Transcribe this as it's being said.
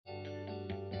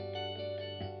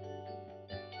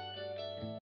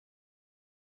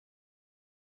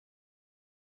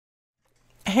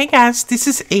Hey guys, this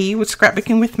is E with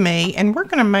Scrapbooking with Me, and we're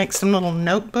going to make some little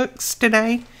notebooks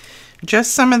today.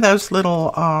 Just some of those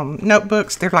little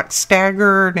notebooks. They're like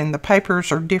staggered and the papers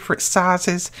are different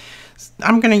sizes.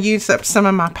 I'm going to use up some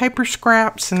of my paper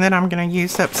scraps, and then I'm going to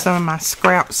use up some of my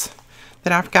scraps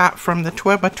that I've got from the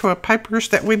 12 by 12 papers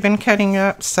that we've been cutting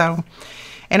up.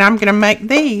 And I'm going to make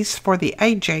these for the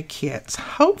AJ kits.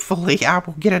 Hopefully I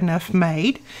will get enough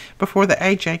made before the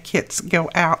AJ kits go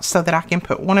out so that I can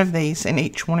put one of these in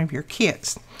each one of your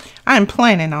kits. I'm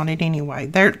planning on it anyway.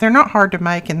 They're not hard to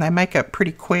make and they make up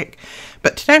pretty quick.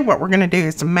 But today what we're going to do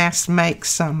is mass make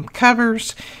some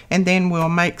covers, and then we'll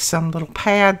make some little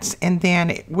pads, and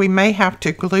then we may have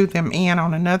to glue them in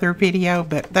on another video,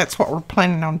 but that's what we're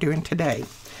planning on doing today.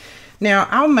 Now,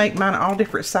 I'll make mine all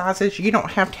different sizes. You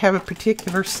don't have to have a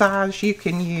particular size. You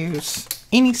can use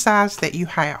any size that you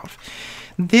have.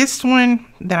 This one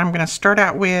that I'm going to start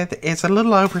out with is a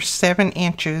little over 7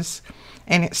 inches,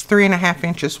 and it's 3.5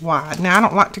 inches wide. Now, I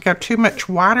don't like to go too much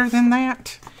wider than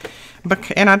that,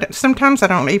 and sometimes I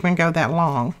don't even go that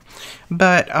long.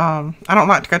 But I don't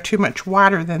like to go too much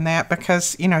wider than that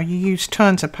because, you know, you use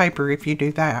tons of paper if you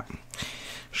do that.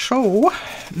 So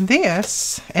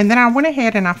this, and then I went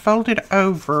ahead and I folded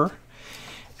over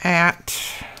at,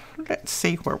 let's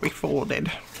see where we folded.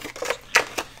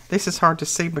 This is hard to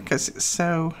see because it's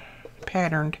so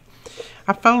patterned.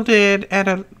 I folded at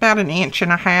about 1.5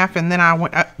 inches, and then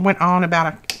I went on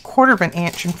about 1/4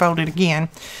 inch and folded again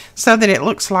so that it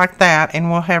looks like that,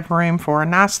 and we'll have room for a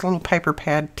nice little paper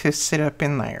pad to sit up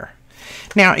in there.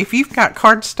 Now, if you've got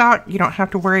cardstock, you don't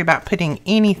have to worry about putting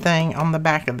anything on the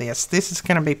back of this. This is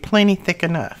going to be plenty thick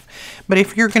enough. But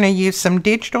if you're going to use some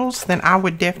digitals, then I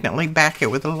would definitely back it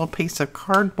with a little piece of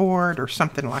cardboard or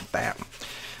something like that.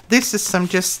 This is some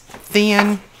just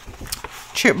thin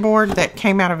chipboard that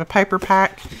came out of a paper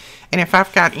pack. And if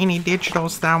I've got any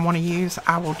digitals that I want to use,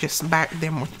 I will just back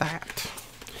them with that.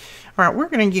 All right, we're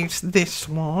going to use this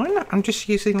one. I'm just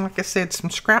using, like I said, some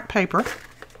scrap paper.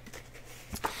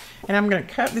 And I'm going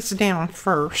to cut this down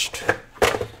first.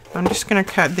 I'm just going to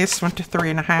cut this one to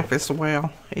 3.5 as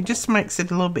well. It just makes it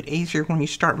a little bit easier when you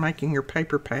start making your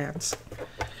paper pads.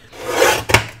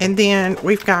 And then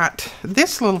we've got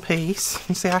this little piece.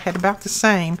 You see I had about the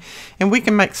same. And we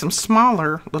can make some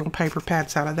smaller little paper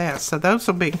pads out of that. So those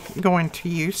will be going to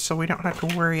use, so we don't have to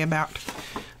worry about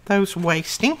those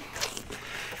wasting.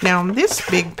 Now on this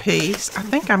big piece, I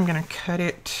think I'm going to cut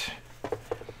it...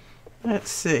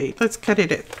 Let's see, let's cut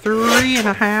it at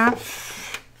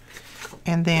 3.5,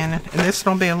 and this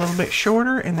will be a little bit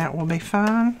shorter, and that will be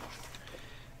fine.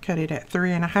 Cut it at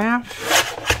 3.5,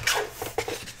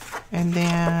 and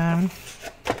then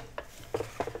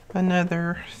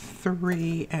another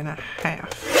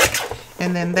 3.5,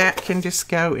 and then that can just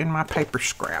go in my paper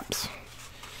scraps.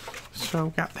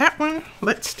 So got that one.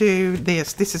 Let's do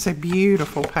this. This is a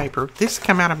beautiful paper. This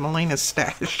came out of Melina's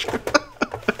stash.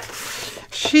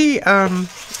 She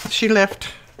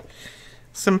left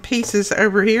some pieces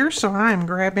over here, so I am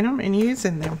grabbing them and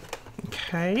using them.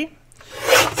 Okay,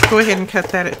 let's go ahead and cut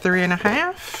that at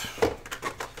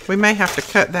 3.5. We may have to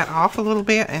cut that off a little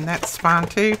bit, and that's fine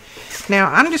too.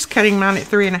 Now I'm just cutting mine at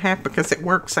 3.5 because it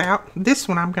works out. This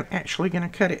one I'm actually going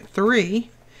to cut at 3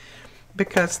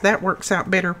 because that works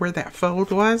out better where that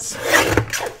fold was.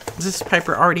 This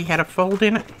paper already had a fold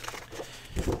in it.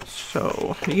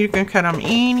 So you can cut them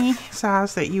any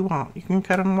size that you want. You can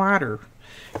cut them wider.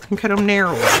 You can cut them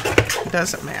narrower. It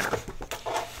doesn't matter.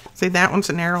 See, that one's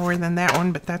narrower than that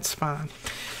one, but that's fine.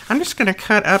 I'm just going to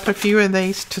cut up a few of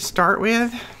these to start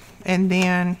with, and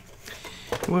then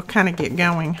we'll kind of get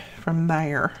going from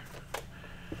there.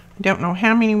 Don't know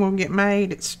how many will get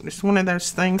made. It's one of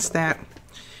those things that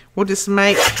we'll just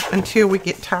make until we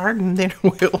get tired, and then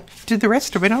we'll do the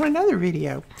rest of it on another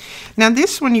video. Now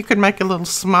this one you could make a little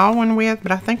small one with,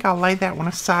 but I think I'll lay that one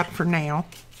aside for now.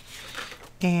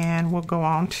 And we'll go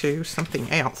on to something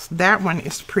else. That one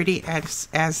is pretty as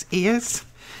is.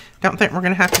 Don't think we're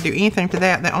going to have to do anything to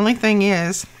that. The only thing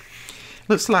is,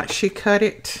 looks like she cut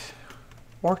it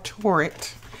or tore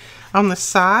it on the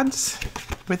sides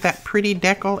with that pretty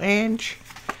decal edge.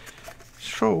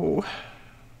 So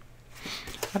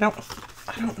I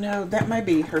don't know, that may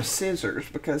be her scissors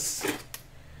because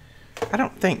I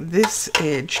don't think this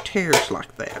edge tears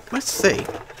like that. Let's see.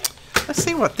 Let's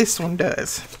see what this one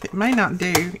does. It may not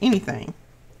do anything.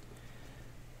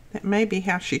 That may be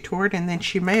how she tore it, and then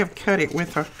she may have cut it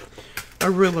with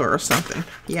a ruler or something.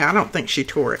 Yeah, I don't think she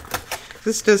tore it.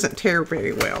 This doesn't tear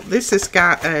very well. This has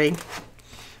got a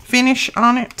finish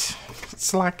on it.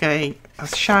 It's like a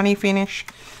shiny finish.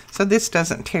 So this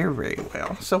doesn't tear very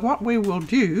well. So what we will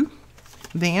do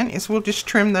then is we'll just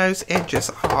trim those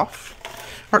edges off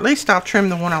Or at least I'll trim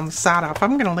the one on the side off.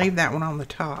 I'm going to leave that one on the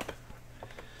top.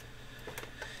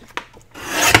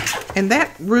 And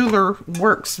that ruler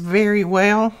works very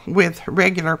well with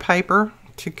regular paper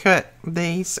to cut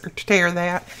these or to tear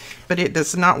that, but it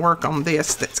does not work on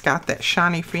this that's got that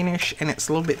shiny finish and it's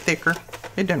a little bit thicker.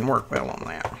 It doesn't work well on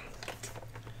that.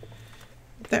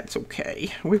 That's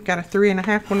okay. We've got a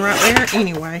 3.5 one right there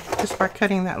anyway, just by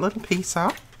cutting that little piece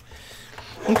off.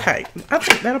 Okay, I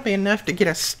think that'll be enough to get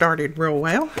us started real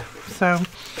well. So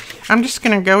I'm just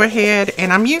going to go ahead,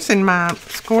 and I'm using my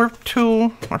score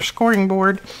tool or scoring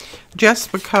board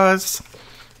just because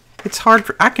it's hard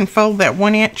for, I can fold that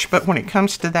 1 inch, but when it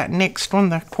comes to that next one,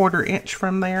 the 1/4 inch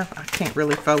from there, I can't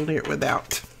really fold it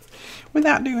without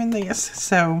doing this.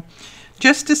 So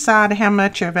just decide how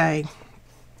much of a,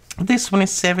 this one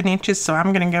is 7 inches, so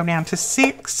I'm going to go down to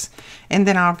 6, and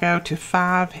then I'll go to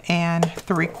 5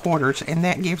 3/4, and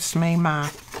that gives me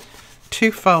my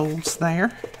 2 folds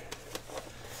there.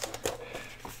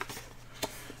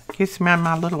 Gives me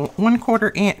my little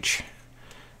 1/4 inch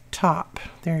top.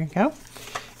 There you go.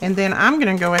 And then I'm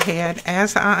going to go ahead,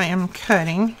 as I am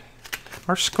cutting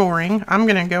or scoring, I'm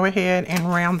going to go ahead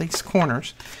and round these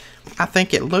corners. I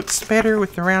think it looks better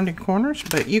with the rounded corners,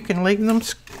 but you can leave them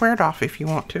squared off if you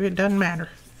want to. It doesn't matter.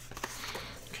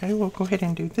 Okay, we'll go ahead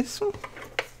and do this one.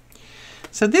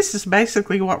 So this is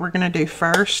basically what we're going to do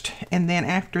first, and then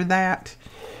after that,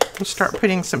 we'll start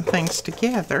putting some things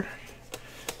together.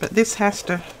 But this has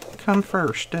to come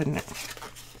first, doesn't it?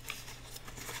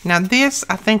 Now this,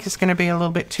 I think, is going to be a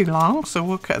little bit too long, so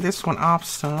we'll cut this one off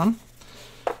some.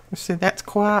 See, that's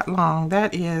quite long.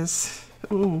 That is,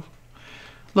 ooh,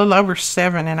 a little over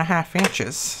 7.5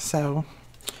 inches. So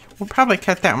we'll probably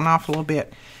cut that one off a little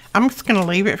bit. I'm just going to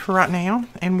leave it for right now,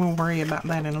 and we'll worry about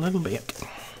that in a little bit.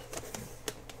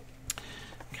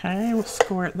 Okay, we'll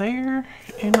score it there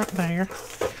and right there.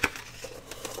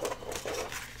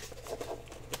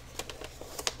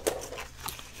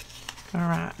 All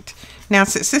right. Now,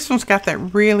 since this one's got that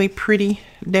really pretty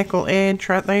decal edge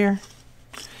right there,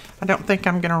 I don't think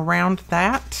I'm going to round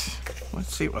that.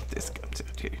 Let's see what this comes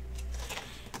out to.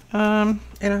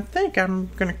 And I think I'm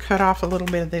going to cut off a little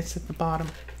bit of this at the bottom.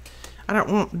 I don't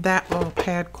want that little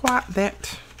pad quite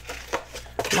that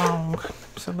long.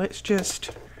 So let's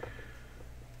just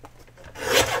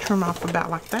trim off about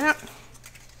like that.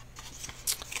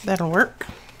 That'll work.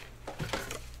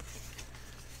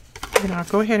 And I'll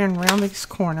go ahead and round these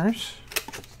corners.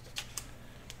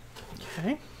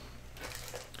 Okay.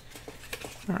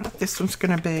 Alright, this one's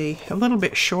going to be a little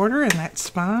bit shorter, and that's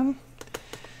fine.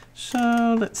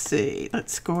 So let's see,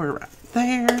 let's score right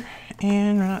there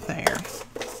and right there.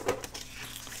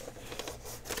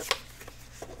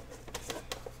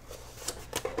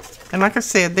 And like I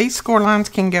said, these score lines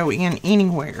can go in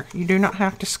anywhere. You do not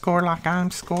have to score like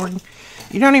I'm scoring.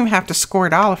 You don't even have to score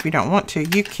it all if you don't want to.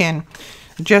 You can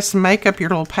just make up your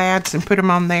little pads and put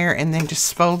them on there, and then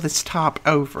just fold this top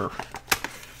over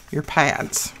your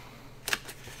pads.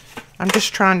 I'm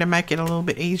just trying to make it a little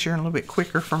bit easier and a little bit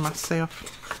quicker for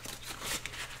myself.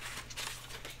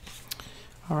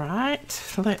 Alright,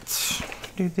 let's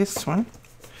do this one.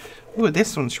 Ooh,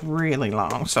 this one's really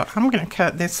long, so I'm going to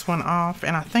cut this one off,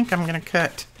 and I think I'm going to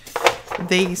cut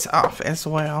these off as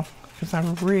well, because I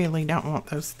really don't want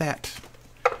those that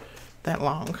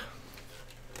long.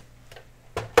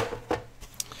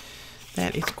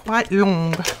 That is quite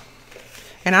long,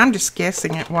 and I'm just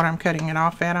guessing at what I'm cutting it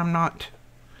off at. I'm not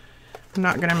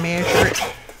going to measure it.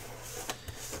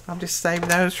 I'll just save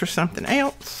those for something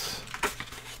else.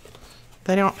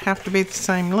 They don't have to be the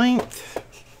same length.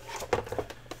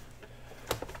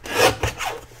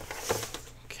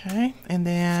 Okay, and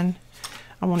then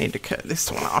I wanted to cut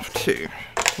this one off too.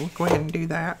 We'll go ahead and do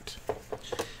that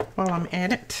while I'm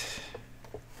at it.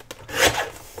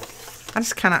 I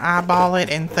just kind of eyeball it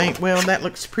and think, well, that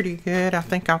looks pretty good. I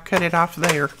think I'll cut it off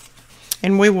there.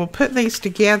 And we will put these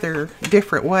together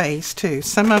different ways too.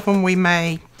 Some of them we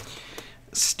may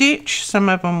stitch, some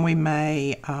of them we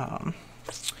may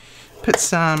put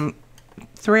some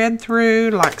thread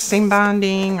through, like seam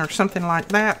binding or something like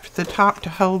that for the top to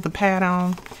hold the pad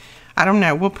on. I don't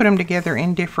know. We'll put them together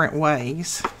in different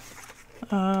ways.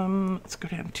 Let's go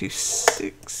down to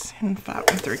 6 and 5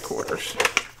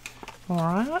 3/4. All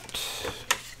right.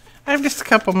 I have just a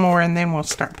couple more, and then we'll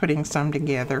start putting some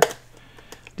together.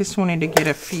 Just wanted to get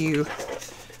a few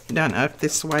done up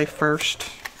this way first.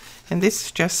 And this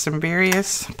is just some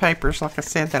various papers, like I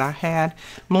said, that I had.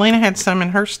 Melina had some in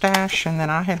her stash, and then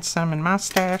I had some in my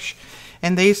stash.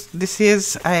 And this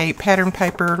is a pattern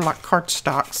paper like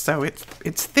cardstock, so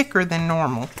it's thicker than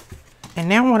normal. And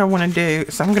now what I want to do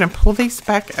is I'm going to pull these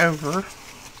back over,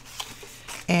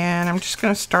 And I'm just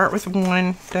going to start with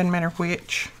one, doesn't matter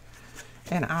which,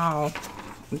 and I'll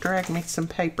drag me some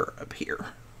paper up here.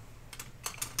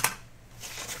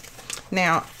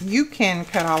 Now, you can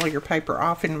cut all of your paper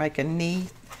off and make a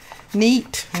neat,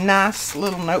 nice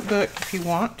little notebook if you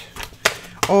want.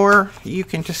 Or you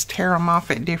can just tear them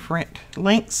off at different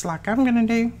lengths like I'm going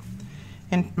to do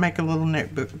and make a little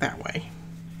notebook that way.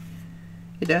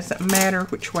 It doesn't matter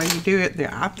which way you do it.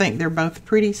 I think they're both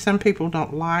pretty. Some people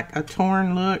don't like a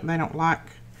torn look. They don't like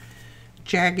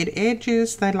jagged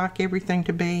edges. They like everything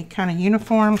to be kind of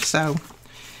uniform. So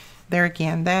there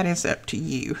again, that is up to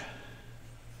you.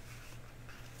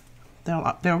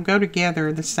 They'll go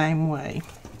together the same way.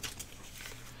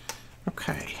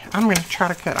 Okay, I'm going to try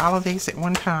to cut all of these at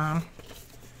one time.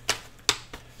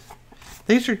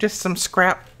 These are just some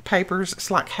scrap papers. It's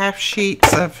like half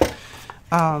sheets of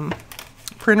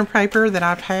printer paper that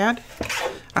I've had.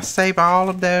 I save all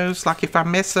of those. Like if I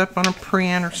mess up on a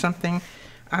print or something,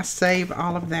 I save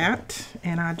all of that.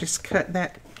 And I just cut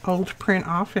that old print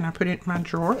off and I put it in my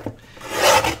drawer.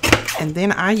 And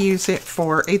then I use it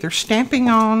for either stamping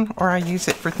on, or I use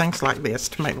it for things like this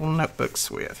to make little notebooks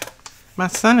with. My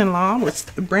son-in-law,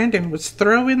 Brandon, was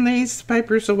throwing these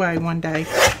papers away one day.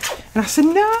 And I said,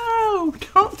 no,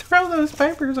 don't throw those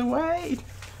papers away.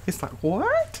 He's like,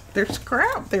 what? They're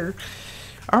scrap. They're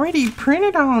already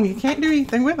printed on. You can't do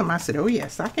anything with them. I said, oh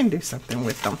yes, I can do something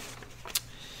with them.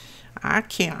 I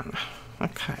can.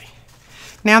 Okay.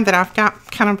 Now that I've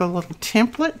got kind of a little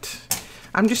template,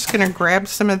 I'm just going to grab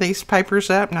some of these papers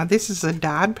up. Now this is a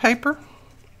dyed paper.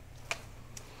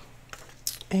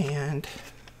 And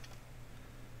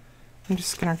I'm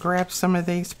just going to grab some of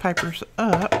these papers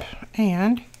up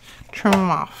and trim them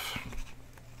off.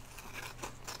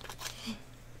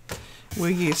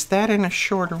 We'll use that in a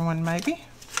shorter one maybe.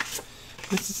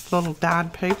 This is a little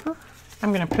dyed paper.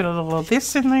 I'm going to put a little of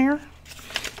this in there.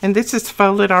 And this is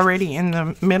folded already in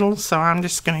the middle, so I'm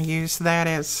just going to use that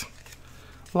as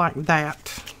like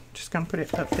that. Just going to put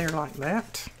it up there like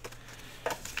that.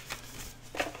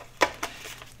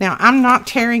 Now, I'm not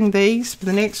tearing these.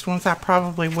 The next ones I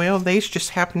probably will. These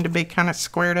just happen to be kind of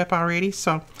squared up already,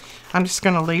 so I'm just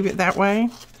going to leave it that way.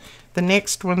 The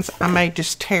next ones I may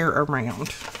just tear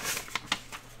around.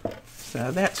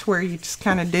 So that's where you just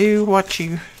kind of do what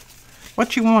you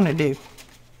want to do.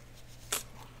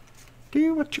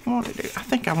 Do what you want to do. I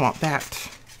think I want that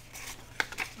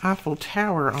Eiffel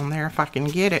Tower on there if I can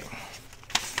get it.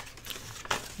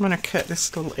 I'm going to cut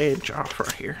this little edge off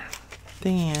right here.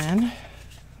 Then,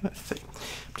 let's see.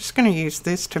 I'm just going to use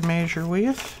this to measure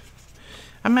with.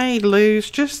 I may lose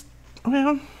just,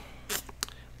 well,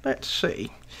 let's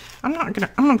see. I'm going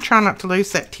to try not to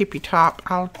lose that tippy top.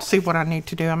 I'll see what I need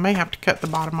to do. I may have to cut the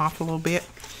bottom off a little bit,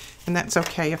 and that's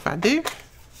okay if I do.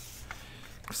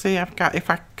 See, if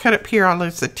I cut up here, I'll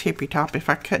lose the tippy top. If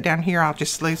I cut down here, I'll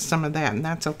just lose some of that, and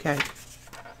that's okay.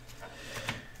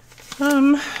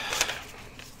 I'm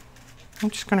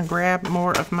just going to grab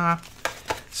more of my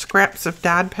scraps of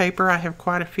dyed paper. I have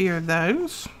quite a few of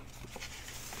those.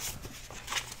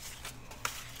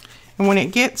 And when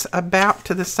it gets about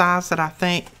to the size that I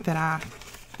think that I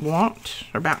want,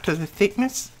 or about to the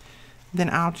thickness, then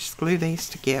I'll just glue these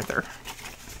together.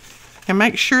 And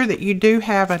make sure that you do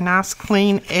have a nice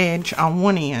clean edge on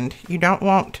one end. You don't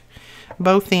want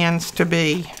both ends to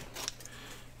be,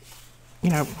 you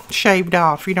know, shaved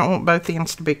off. You don't want both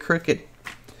ends to be crooked.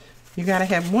 You got to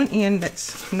have one end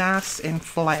that's nice and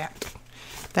flat.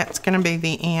 That's going to be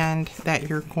the end that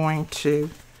you're going to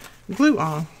glue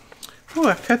on. Oh,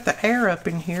 I cut the air up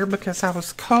in here because I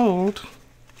was cold.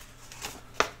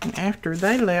 And after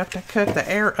they left, I cut the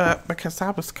air up because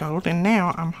I was cold, and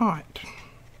now I'm hot.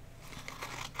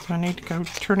 So I need to go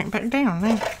turn it back down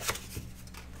now.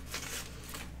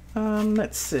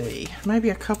 Let's see, maybe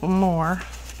a couple more.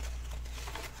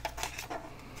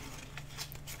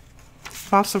 I've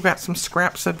also got some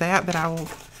scraps of that I will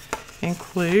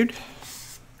include.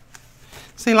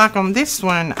 See, like on this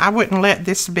one, I wouldn't let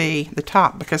this be the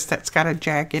top because that's got a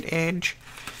jagged edge.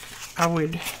 I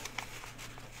would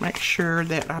make sure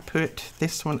that I put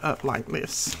this one up like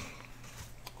this.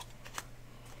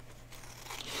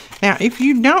 Now, if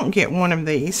you don't get one of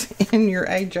these in your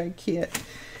AJ kit,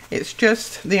 it's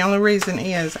just, the only reason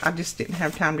is I just didn't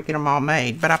have time to get them all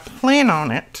made. But I plan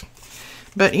on it.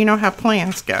 But you know how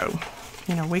plans go.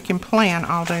 You know, we can plan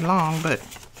all day long, but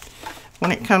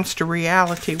when it comes to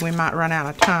reality, we might run out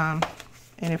of time.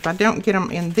 And if I don't get them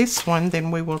in this one,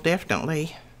 then we will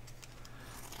definitely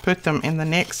put them in the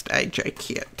next AJ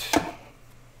kit.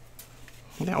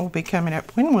 That will be coming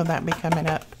up. When will that be coming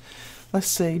up? Let's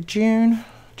see, June,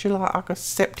 July, August,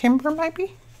 September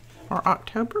maybe? Or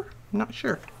October? I'm not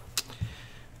sure.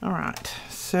 Alright,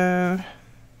 so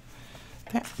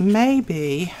that may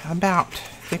be about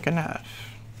thick enough.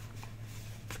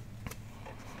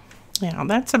 Now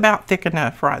that's about thick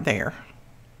enough right there.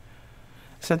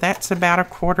 So that's about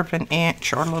 1/4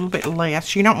 inch or a little bit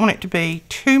less. You don't want it to be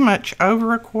too much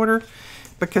over 1/4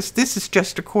 because this is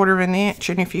just 1/4 inch,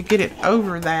 and if you get it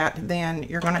over that, then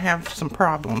you're going to have some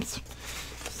problems.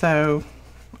 So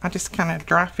I just kind of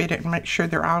dry fit it and make sure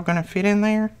they're all going to fit in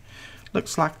there.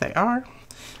 Looks like they are.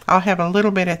 I'll have a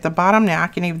little bit at the bottom. Now I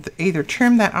can either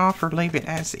trim that off or leave it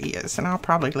as is, and I'll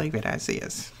probably leave it as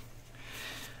is.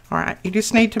 Alright, you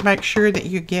just need to make sure that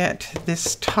you get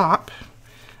this top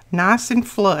nice and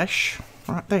flush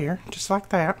right there, just like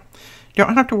that. You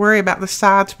don't have to worry about the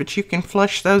sides, but you can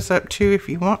flush those up too if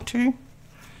you want to.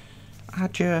 I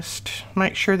just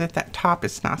make sure that that top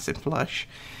is nice and flush.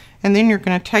 And then you're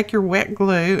going to take your wet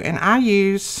glue, and I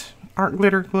use art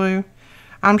glitter glue.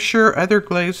 I'm sure other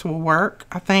glues will work.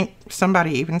 I think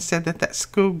somebody even said that that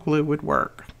school glue would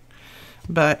work.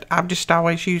 But I've just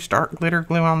always used art glitter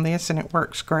glue on this, and it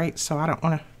works great, so I don't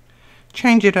want to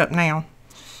change it up now.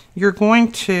 You're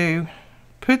going to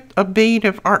put a bead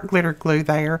of art glitter glue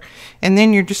there, and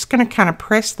then you're just going to kind of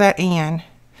press that in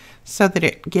so that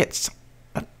it gets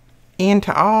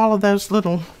into all of those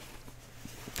little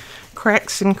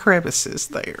cracks and crevices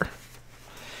there.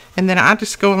 And then I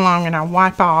just go along and I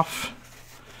wipe off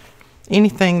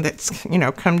anything that's, you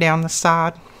know, come down the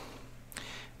side.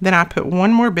 Then I put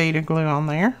one more bead of glue on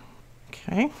there.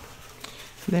 Okay.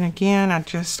 Then again, I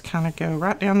just kind of go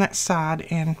right down that side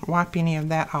and wipe any of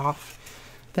that off.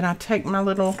 Then I take my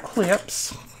little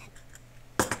clips.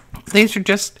 These are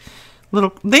just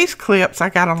these clips I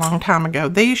got a long time ago.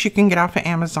 These you can get off of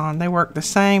Amazon. They work the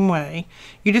same way.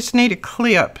 You just need a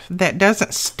clip that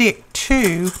doesn't stick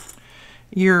to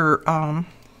your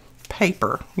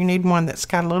paper. You need one that's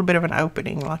got a little bit of an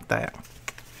opening like that.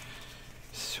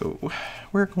 So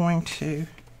we're going to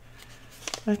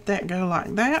let that go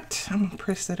like that. I'm going to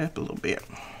press that up a little bit.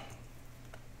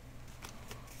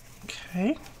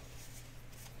 Okay.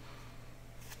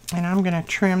 And I'm going to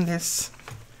trim this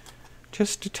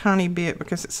just a tiny bit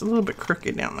because it's a little bit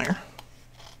crooked down there.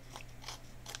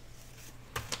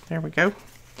 There we go.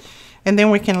 And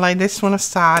then we can lay this one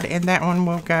aside, and that one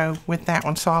will go with that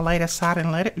one. So I'll lay it aside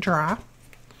and let it dry.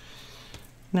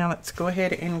 Now let's go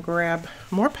ahead and grab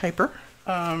more paper.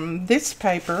 This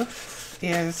paper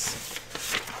is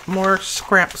more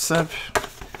scraps of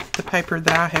the paper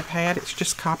that I have had. It's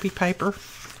just copy paper.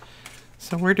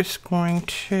 So we're just going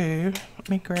to, let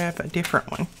me grab a different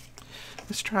one.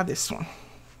 Let's try this one.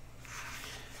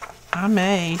 I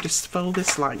may just fold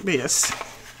this like this.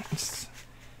 Just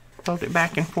fold it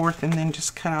back and forth and then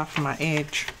just cut off my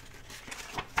edge.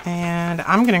 And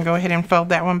I'm going to go ahead and fold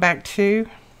that one back too.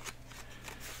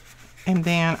 And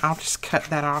then I'll just cut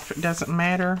that off. It doesn't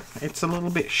matter. It's a little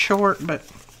bit short, but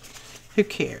who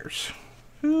cares?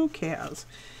 Who cares?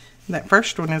 That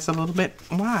first one is a little bit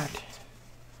wide.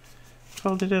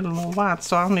 Folded it a little wide,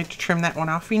 so I'll need to trim that one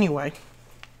off anyway.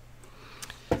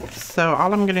 So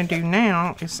all I'm going to do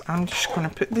now is I'm just going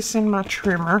to put this in my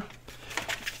trimmer.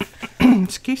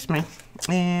 Excuse me.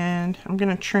 And I'm going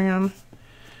to trim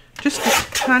just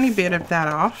a tiny bit of that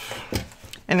off.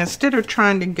 And instead of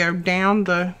trying to go down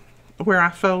where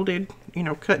I folded, you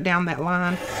know, cut down that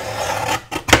line,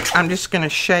 I'm just going to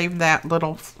shave that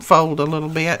little fold a little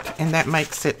bit, and that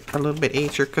makes it a little bit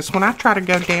easier. Because when I try to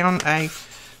go down a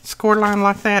score line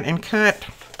like that and cut,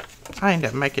 I end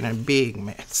up making a big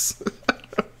mess.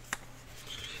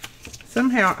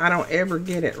 Somehow I don't ever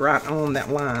get it right on that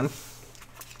line.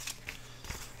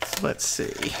 So let's see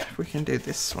if we can do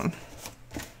this one.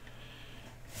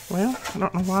 Well, I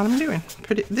don't know what I'm doing.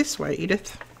 Put it this way,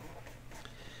 Edith.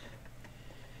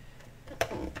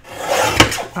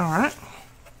 Alright.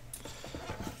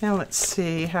 Now let's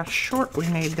see how short we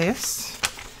need this.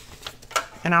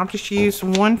 And I'll just use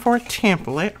one for a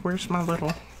template. Where's my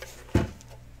little...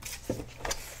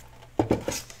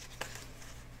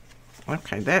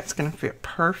 Okay, that's going to fit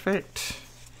perfect.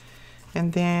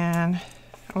 And then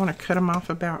I want to cut them off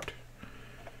about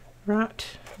right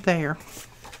there.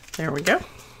 There we go.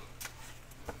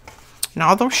 And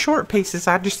all those short pieces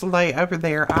I just lay over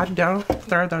there. I don't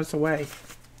throw those away.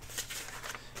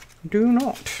 Do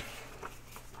not.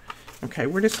 Okay,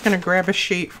 we're just going to grab a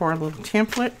sheet for a little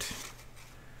template.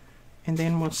 And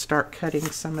then we'll start cutting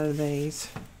some of these.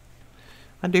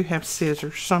 I do have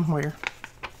scissors somewhere.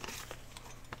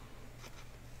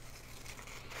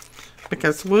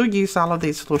 Because we'll use all of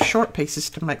these little short pieces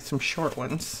to make some short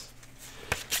ones.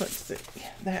 Let's see.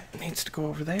 That needs to go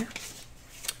over there.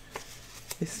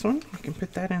 This one, we can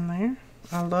put that in there.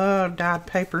 I love dyed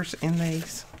papers in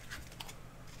these.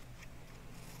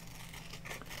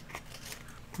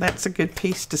 That's a good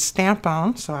piece to stamp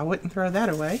on, so I wouldn't throw that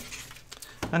away.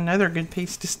 Another good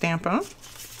piece to stamp on.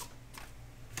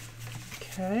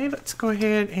 Okay, let's go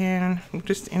ahead and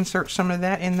just insert some of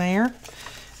that in there.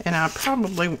 And I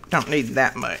probably don't need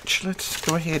that much. Let's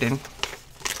go ahead and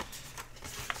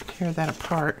tear that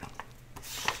apart.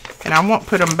 And I won't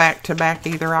put them back to back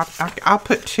either. I'll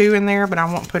put two in there, but I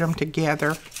won't put them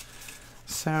together.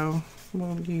 So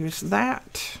we'll use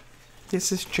that.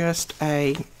 This is just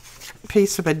a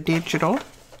piece of a digital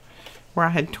where I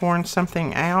had torn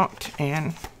something out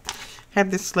and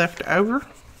had this left over.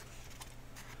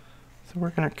 So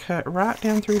we're going to cut right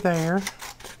down through there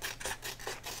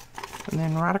and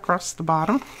then right across the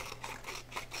bottom.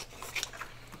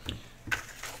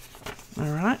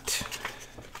 Alright.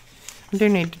 I do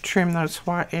need to trim those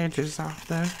white edges off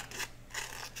though.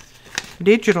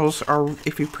 Digitals are,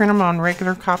 if you print them on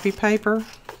regular copy paper,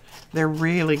 they're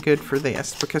really good for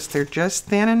this because they're just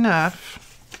thin enough,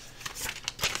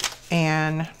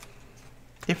 and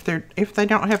if they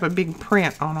don't have a big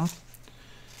print on them,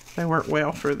 they work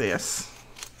well for this.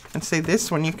 And see,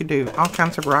 this one you could do all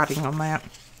kinds of writing on that.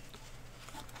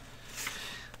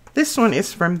 This one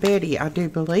is from Betty, I do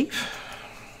believe.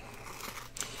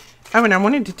 Oh, and I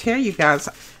wanted to tell you guys,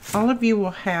 all of you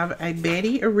will have a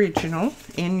Betty original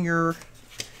in your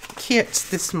kits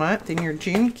this month, in your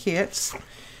June kits.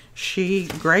 She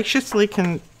graciously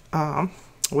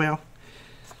well,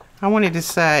 I wanted to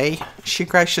say she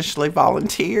graciously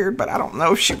volunteered, but I don't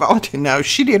know if she volunteered. No,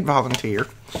 she did volunteer.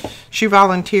 She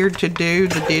volunteered to do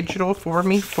the digital for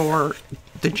me for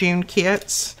the June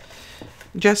kits,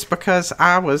 just because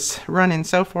I was running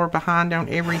so far behind on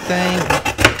everything.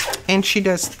 And she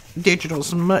does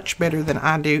digitals much better than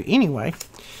I do anyway.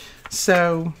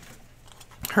 So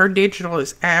her digital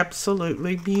is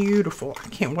absolutely beautiful. I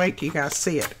can't wait till you guys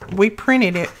see it. We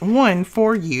printed it one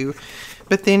for you,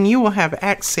 but then you will have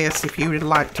access, if you would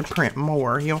like to print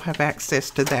more, you'll have access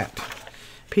to that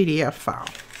PDF file.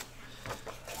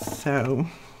 So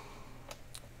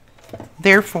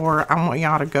therefore, I want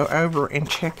y'all to go over and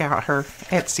check out her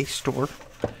Etsy store,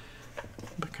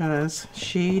 because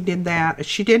she did that.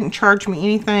 She didn't charge me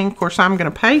anything. Of course, I'm going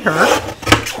to pay her,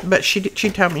 but she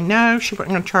told me no, she wasn't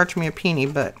going to charge me a penny,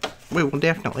 but we will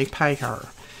definitely pay her.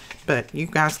 But you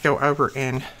guys go over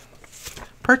and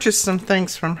purchase some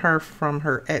things from her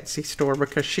Etsy store,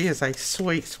 because she is a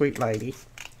sweet, sweet lady.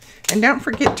 And don't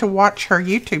forget to watch her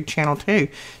YouTube channel too.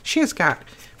 She has got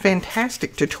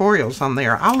fantastic tutorials on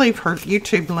there. I'll leave her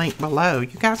YouTube link below.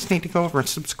 You guys need to go over and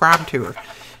subscribe to her.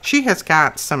 She has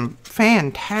got some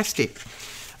fantastic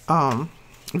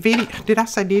video. Did I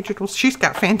say digitals? She's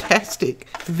got fantastic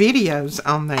videos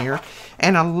on there,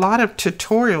 and a lot of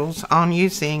tutorials on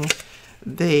using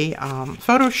the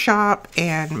Photoshop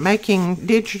and making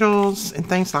digitals and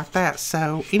things like that.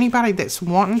 So anybody that's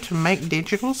wanting to make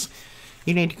digitals,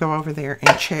 you need to go over there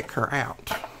and check her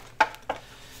out,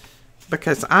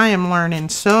 because I am learning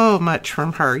so much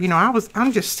from her. You know,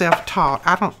 I'm just self-taught.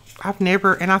 I've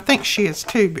never, and I think she is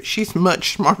too, but she's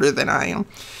much smarter than I am.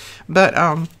 But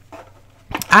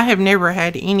I have never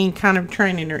had any kind of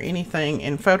training or anything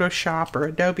in Photoshop or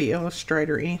Adobe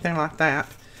Illustrator or anything like that.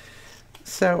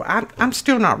 So I'm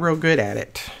still not real good at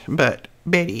it, but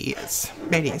Betty is.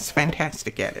 Betty is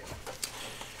fantastic at it.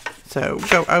 So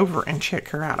go over and check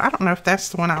her out. I don't know if that's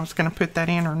the one I was going to put that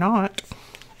in or not,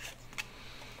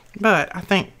 but I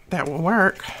think that will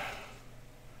work.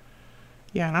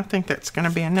 Yeah, and I think that's going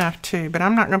to be enough too, but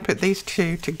I'm not going to put these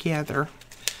two together.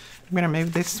 I'm going to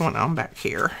move this one on back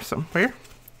here somewhere.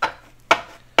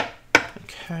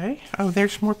 Okay. Oh,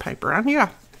 there's more paper. I knew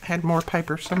I had more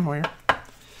paper somewhere.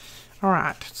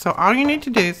 Alright, so all you need to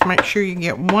do is make sure you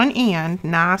get one end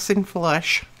nice and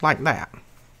flush like that.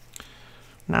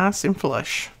 Nice and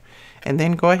flush. And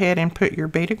then go ahead and put your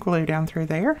bead of glue down through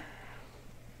there.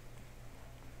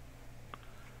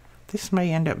 This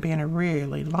may end up being a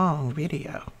really long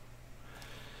video.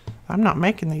 I'm not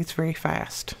making these very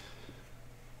fast.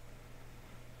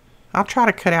 I'll try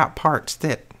to cut out parts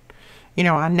that, you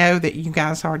know, I know that you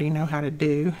guys already know how to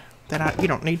do, that you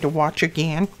don't need to watch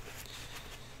again.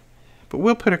 But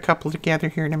we'll put a couple together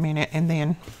here in a minute, and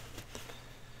then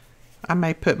I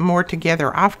may put more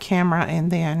together off camera,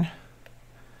 and then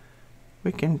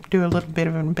we can do a little bit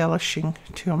of embellishing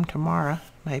to them tomorrow,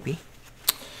 maybe.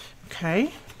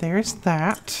 Okay, there's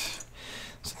that.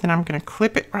 So then I'm going to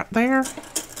clip it right there,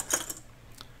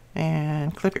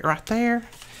 and clip it right there,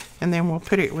 and then we'll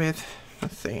put it with,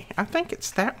 let's see, I think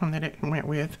it's that one that it went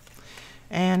with,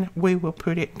 and we will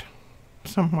put it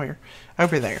somewhere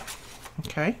over there.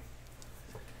 Okay.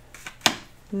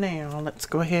 Now let's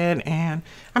go ahead, and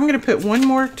I'm going to put one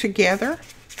more together,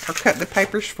 or cut the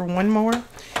papers for one more.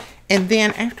 And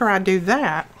then after I do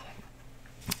that,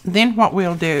 then what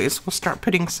we'll do is we'll start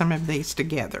putting some of these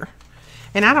together.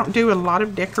 And I don't do a lot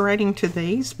of decorating to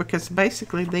these because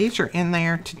basically these are in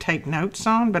there to take notes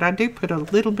on, but I do put a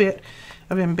little bit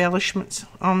of embellishments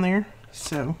on there.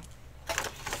 So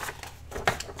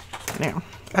now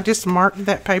I just marked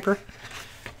that paper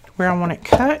where I want it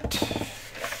cut,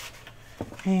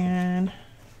 and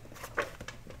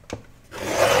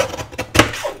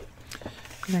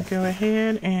I'm going to go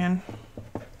ahead and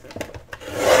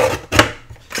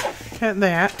cut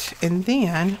that, and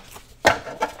then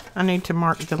I need to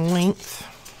mark the length.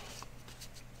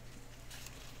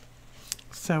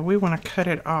 So we want to cut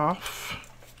it off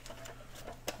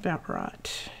about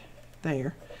right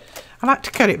there. I like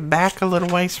to cut it back a little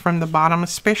ways from the bottom,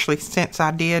 especially since I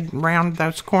did round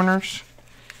those corners.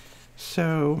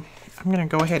 So I'm going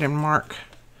to go ahead and mark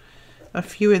a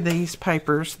few of these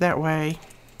papers. That way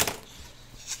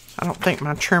I don't think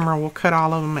my trimmer will cut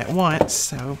all of them at once,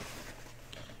 so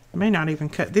I may not even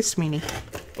cut this many.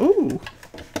 Ooh,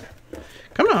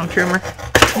 come on, trimmer,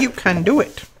 you can do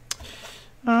it.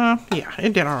 Yeah,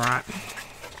 it did all right.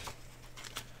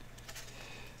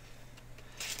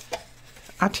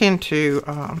 I tend to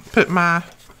put my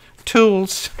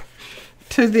tools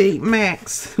to the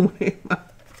max.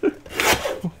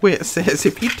 Where it says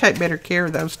if you take better care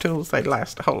of those tools, they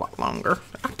last a whole lot longer.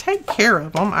 I take care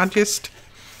of them. I just,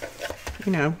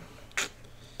 you know,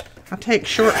 I take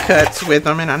shortcuts with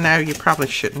them, and I know you probably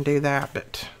shouldn't do that,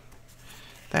 but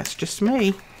that's just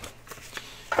me.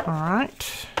 All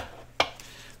right.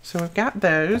 So we've got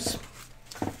those.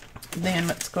 Then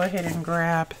let's go ahead and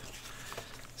grab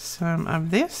some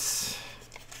of this,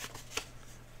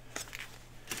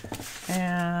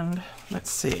 and let's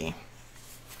see,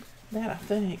 that I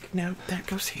think, no, that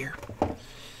goes here.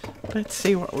 Let's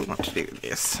see what we want to do with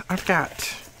this. I've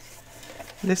got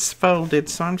this folded,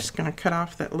 so I'm just going to cut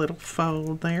off that little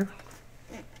fold there.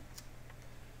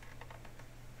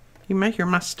 You may hear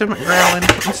my stomach growling.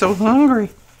 I'm so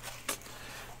hungry.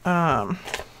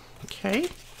 Okay.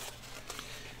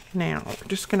 Now, we're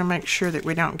just going to make sure that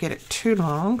we don't get it too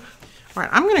long. All right,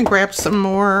 I'm going to grab some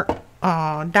more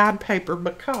dyed paper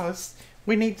because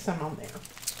we need some on there.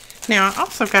 Now, I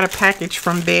also got a package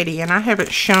from Betty, and I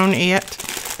haven't shown it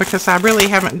because I really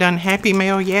haven't done Happy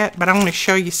Mail yet, but I want to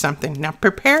show you something. Now,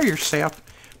 prepare yourself.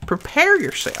 Prepare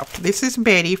yourself. This is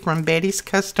Betty from Betty's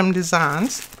Custom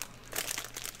Designs.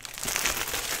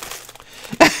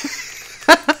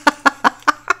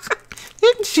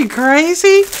 Isn't she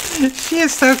crazy? She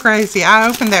is so crazy. I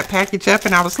opened that package up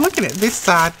and I was looking at this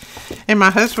side, and my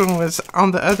husband was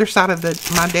on the other side of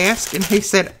my desk, and he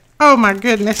said, "Oh my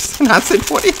goodness." And I said,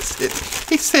 "What is it?"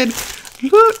 He said,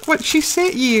 "Look what she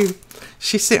sent you."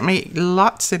 She sent me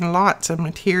lots and lots of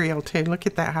material too. Look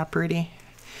at that, how pretty.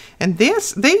 And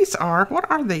these are, what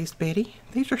are these, Betty?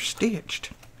 These are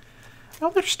stitched. Oh,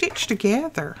 they're stitched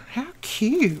together. How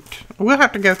cute. We'll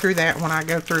have to go through that when I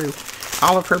go through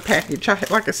all of her package.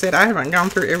 Like I said, I haven't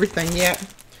gone through everything yet.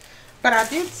 But I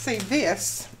did see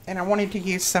this, and I wanted to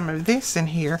use some of this in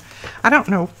here. I don't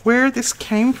know where this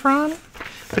came from,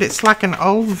 but it's like an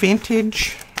old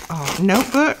vintage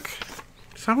notebook.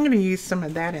 So I'm going to use some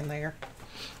of that in there.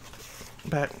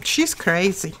 But she's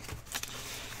crazy.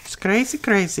 It's crazy,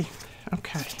 crazy.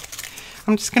 Okay.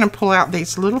 I'm just going to pull out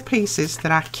these little pieces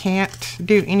that I can't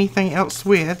do anything else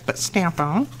with but stamp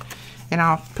on. And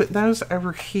I'll put those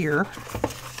over here.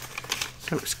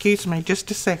 So excuse me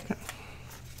just a second.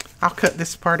 I'll cut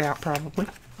this part out probably.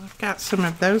 I've got some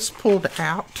of those pulled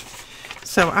out.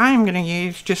 So I am going to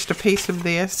use just a piece of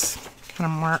this.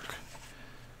 Kind of mark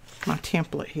my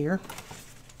template here.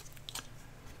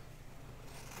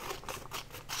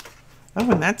 Oh,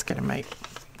 and that's going to make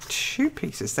 2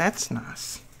 pieces. That's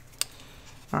nice.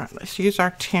 Alright, let's use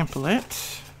our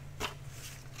template.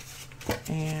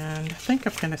 And I think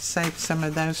I'm going to save some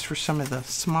of those for some of the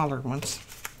smaller ones.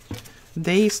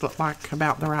 These look like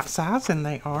about the right size, and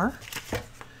they are.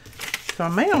 So I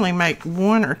may only make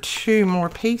 1 or 2 more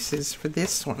pieces for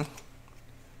this one.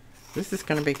 This is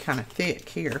going to be kind of thick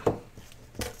here.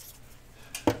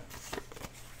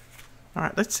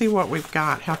 Alright, let's see what we've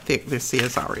got, how thick this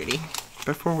is already,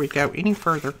 before we go any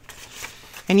further.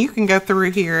 And you can go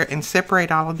through here and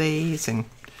separate all of these and,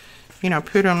 you know,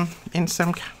 put them in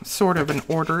some sort of an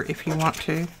order if you want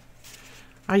to.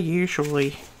 I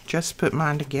usually just put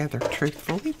mine together,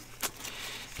 truthfully.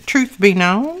 Truth be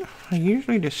known, I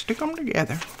usually just stick them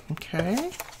together.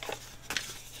 Okay.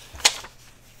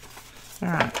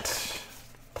 Alright.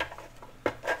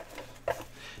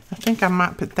 I think I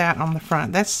might put that on the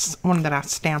front. That's one that I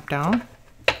stamped on.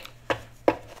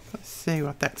 Let's see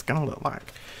what that's going to look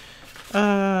like.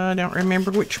 I don't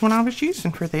remember which one I was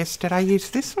using for this. Did I use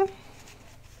this one?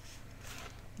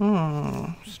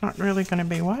 It's not really going to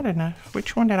be wide enough.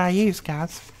 Which one did I use,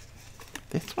 guys?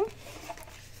 This one?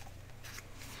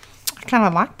 I kind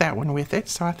of like that one with it,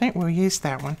 so I think we'll use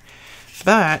that one.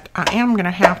 But I am going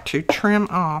to have to trim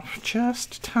off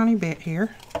just a tiny bit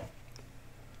here.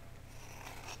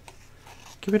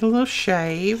 Give it a little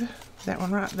shave. That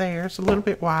one right there is a little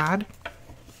bit wide.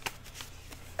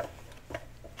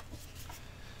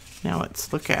 Now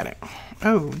let's look at it.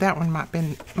 Oh, that one might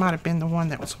have been the one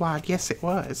that was wide. Yes, it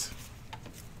was.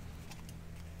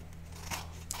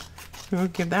 We'll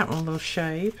give that one a little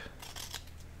shave.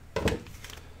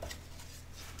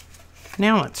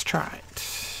 Now let's try it.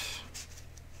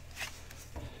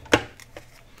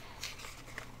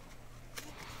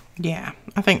 Yeah,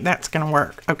 I think that's going to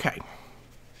work. Okay.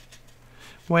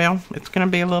 Well, it's going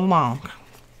to be a little long.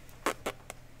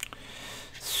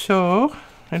 So,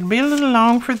 it'll be a little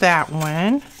long for that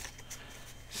one.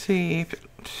 See if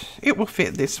it will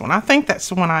fit this one. I think that's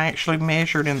the one I actually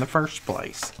measured in the first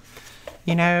place.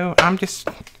 You know, I'm just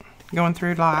going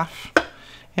through life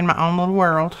in my own little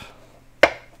world.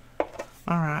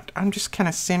 Alright, I'm just kind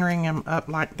of centering them up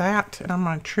like that. And I'm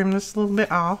going to trim this a little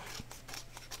bit off.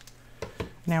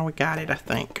 Now we got it, I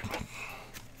think.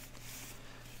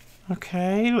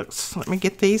 Okay, let me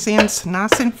get these ends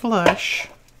nice and flush.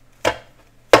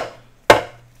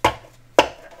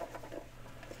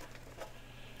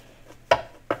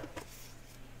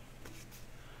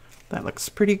 That looks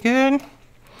pretty good.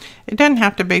 It doesn't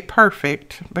have to be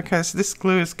perfect because this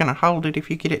glue is going to hold it if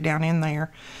you get it down in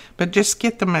there. But just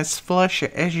get them as flush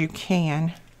as you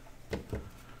can.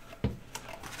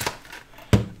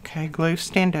 Okay, glue,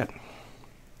 stand up.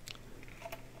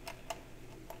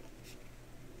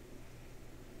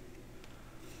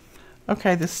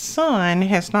 Okay, the sun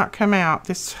has not come out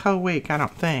this whole week, I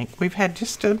don't think. We've had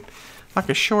just like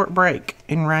a short break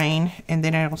in rain, and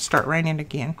then it'll start raining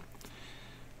again.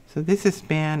 So this has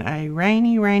been a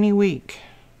rainy, rainy week.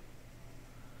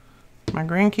 My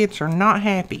grandkids are not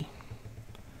happy.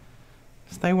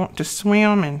 They want to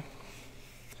swim, and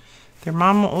their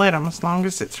mom won't let them as long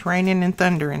as it's raining and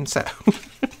thundering, so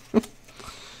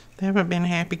they haven't been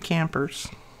happy campers.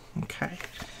 Okay.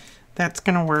 That's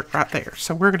going to work right there.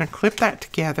 So we're going to clip that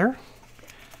together.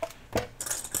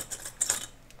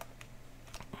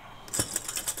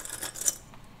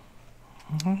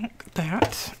 Like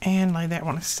that. And lay that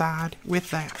one aside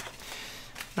with that.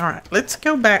 Alright, let's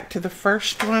go back to the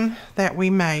first one that we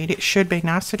made. It should be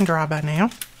nice and dry by now.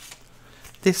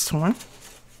 This one.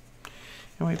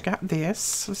 And we've got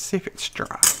this. Let's see if it's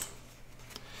dry.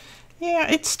 Yeah,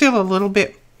 it's still a little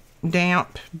bit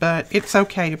damp, but it's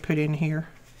okay to put in here.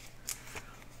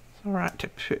 Alright to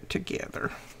put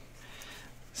together.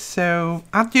 So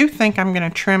I do think I'm going to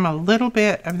trim a little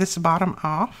bit of this bottom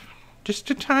off.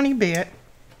 Just a tiny bit.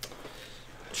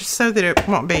 Just so that it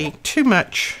won't be too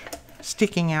much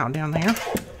sticking out down there.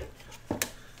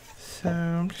 So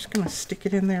I'm just going to stick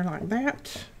it in there like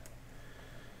that.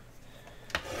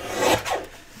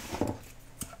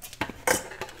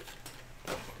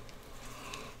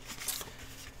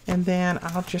 And then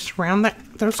I'll just round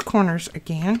those corners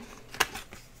again.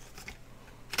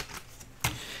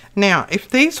 Now, if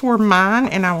these were mine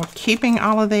and I were keeping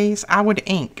all of these, I would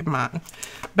ink mine.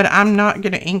 But I'm not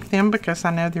going to ink them because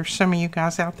I know there's some of you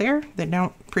guys out there that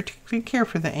don't particularly care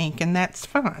for the ink, and that's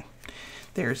fine.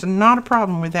 There's not a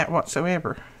problem with that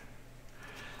whatsoever.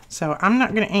 So I'm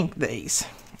not going to ink these.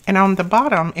 And on the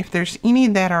bottom, if there's any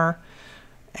that are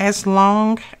as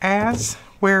long as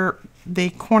where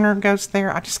the corner goes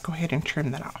there, I just go ahead and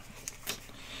trim that off.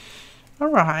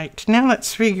 Alright, now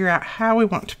let's figure out how we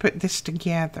want to put this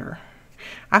together.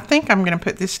 I think I'm going to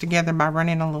put this together by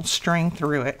running a little string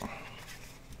through it.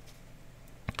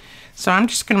 So I'm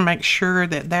just going to make sure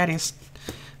that that is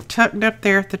tucked up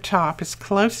there at the top as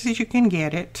close as you can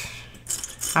get it.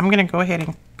 I'm going to go ahead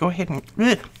and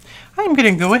I'm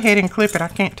going to go ahead and clip it. I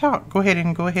can't talk. Go ahead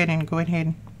and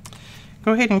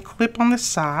clip on the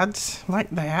sides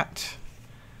like that.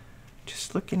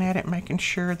 Just looking at it, making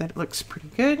sure that it looks pretty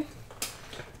good.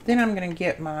 Then I'm going to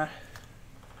get my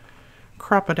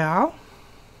crocodile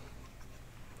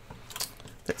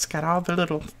that's got all the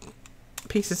little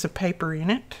pieces of paper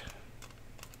in it.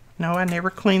 No, I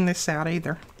never clean this out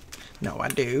either. No, I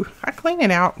do. I clean it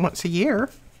out once a year,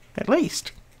 at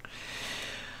least.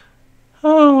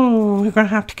 Oh, we're going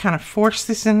to have to kind of force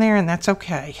this in there, and that's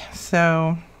okay.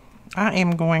 So I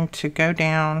am going to go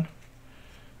down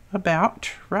about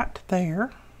right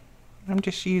there. I'm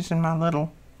just using my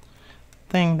little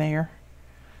thing there.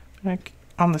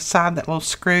 on the side, that little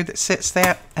screw that sits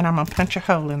that, and I'm going to punch a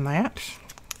hole in that.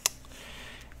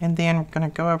 And then we're going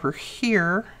to go over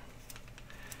here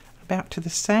about to the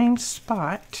same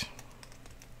spot.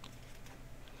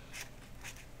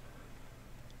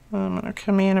 I'm going to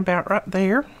come in about right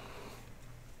there.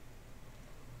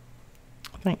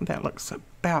 I think that looks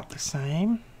about the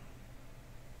same.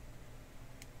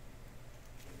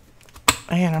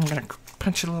 And I'm going to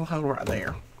punch a little hole right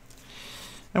there.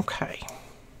 Okay.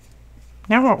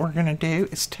 Now what we're going to do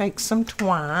is take some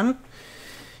twine.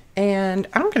 And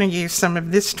I'm going to use some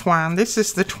of this twine. This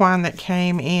is the twine that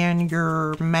came in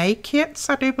your May kits,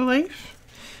 I do believe.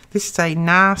 This is a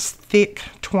nice thick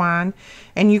twine.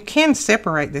 And you can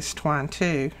separate this twine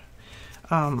too.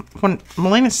 When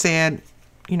Melina said,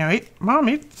 you know,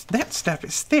 Mom, that stuff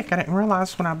is thick. I didn't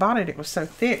realize when I bought it was so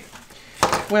thick.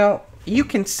 Well, you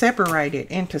can separate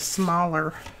it into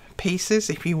smaller pieces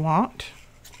if you want.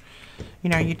 You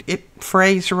know, it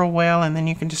frays real well, and then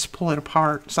you can just pull it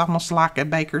apart. It's almost like a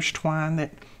baker's twine,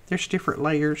 that there's different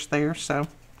layers there, so you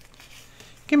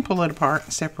can pull it apart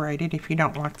and separate it if you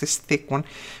don't like this thick one.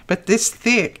 But this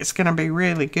thick is going to be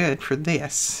really good for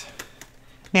this.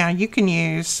 Now, you can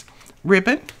use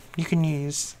ribbon, you can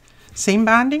use seam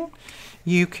binding,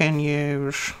 you can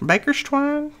use baker's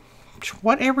twine,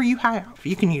 whatever you have.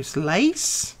 You can use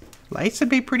lace. Lace would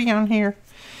be pretty on here.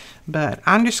 But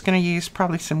I'm just going to use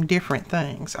probably some different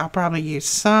things. I'll probably use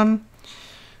some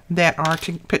that are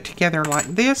put together like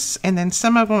this. And then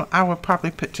some of them I will probably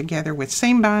put together with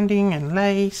seam binding and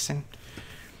lace. And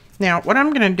now what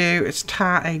I'm going to do is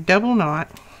tie a double knot.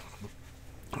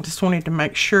 I just wanted to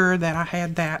make sure that I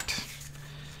had that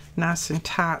nice and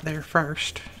tight there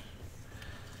first.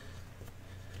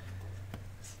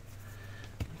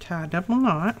 Tie a double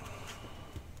knot.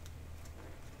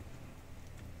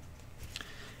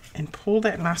 And pull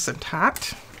that nice and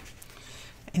tight.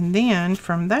 And then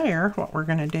from there, what we're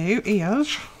going to do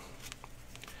is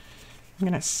I'm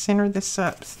going to center this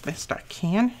up as best I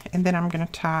can, and then I'm going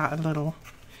to tie a little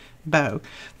bow.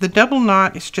 The double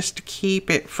knot is just to keep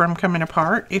it from coming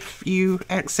apart. If you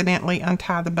accidentally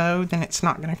untie the bow, then it's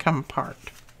not going to come apart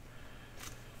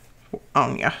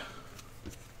on you.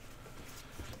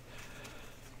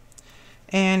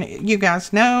 And you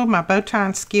guys know my bow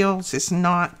tying skills is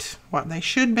not what they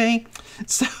should be.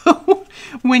 So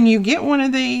when you get one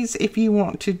of these, if you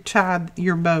want to tie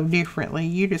your bow differently,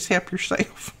 you just help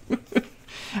yourself.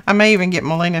 I may even get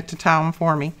Melina to tie them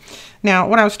for me. Now,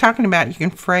 what I was talking about, you can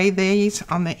fray these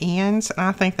on the ends. And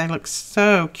I think they look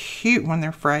so cute when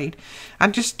they're frayed. I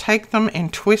just take them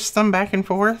and twist them back and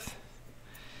forth.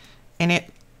 And it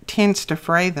tends to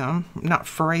fray them. Not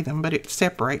fray them, but it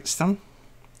separates them.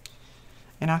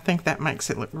 And I think that makes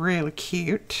it look really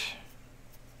cute.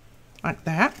 Like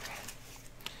that.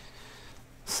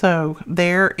 So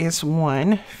there is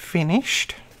one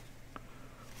finished.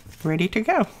 Ready to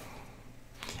go.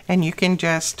 And you can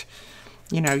just,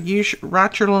 you know,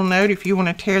 write your little note. If you want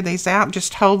to tear these out,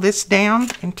 just hold this down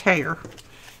and tear.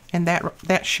 And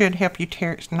that should help you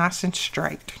tear it nice and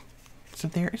straight. So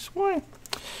there is one.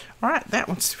 All right, that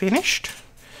one's finished.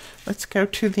 Let's go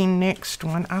to the next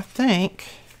one. I think...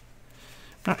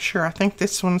 Not sure. I think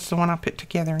this one's the one I put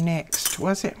together next.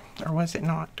 Was it? Or was it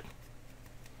not?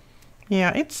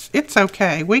 Yeah, it's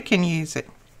okay. We can use it.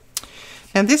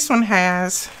 Now this one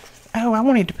has... Oh, I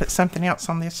wanted to put something else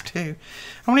on this too.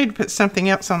 I wanted to put something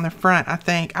else on the front, I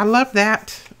think. I love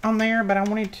that on there, but I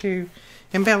wanted to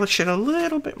embellish it a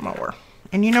little bit more.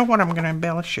 And you know what I'm going to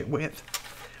embellish it with?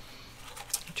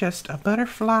 Just a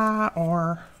butterfly,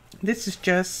 or... This is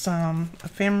just some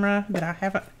ephemera that I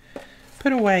haven't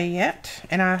put away yet,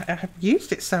 and I have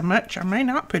used it so much I may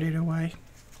not put it away.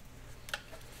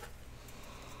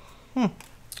 I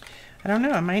don't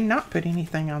know, I may not put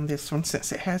anything on this one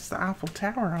since it has the Eiffel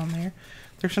Tower on there.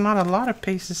 There's not a lot of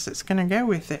pieces that's going to go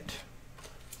with it.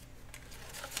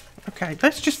 Okay,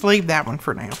 let's just leave that one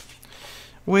for now.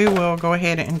 We will go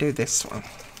ahead and do this one.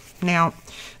 Now,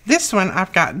 this one,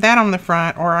 I've got that on the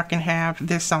front, or I can have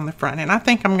this on the front. And I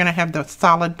think I'm going to have the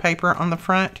solid paper on the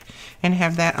front and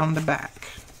have that on the back.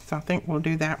 So I think we'll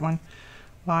do that one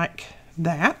like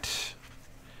that.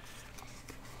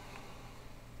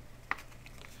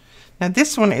 Now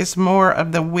this one is more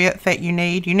of the width that you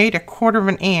need. You need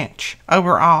 1/4 inch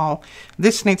overall.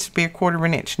 This needs to be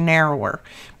 1/4 inch narrower.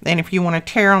 And if you want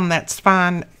to tear them, that's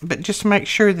fine. But just make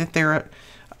sure that they're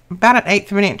about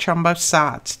 1/8 inch on both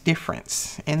sides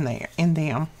difference in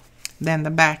them than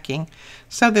the backing,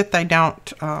 so that they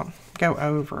don't go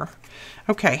over.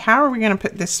 Okay, how are we going to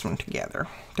put this one together?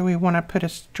 Do we want to put a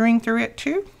string through it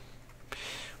too?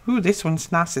 Ooh, this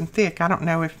one's nice and thick. I don't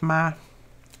know if my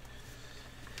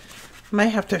May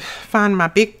have to find my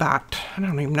big bite. I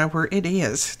don't even know where it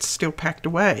is. It's still packed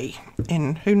away,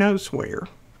 and who knows where.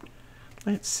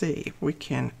 Let's see if we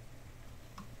can.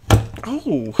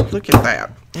 Oh, look at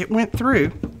that. It went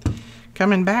through.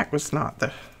 Coming back was not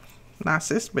the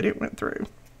nicest, but it went through.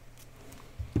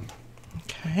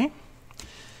 Okay.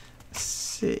 Let's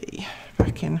see if I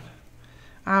can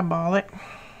eyeball it.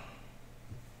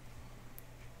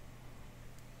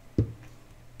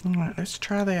 All right, let's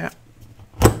try that.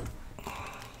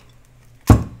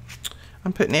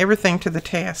 I'm putting everything to the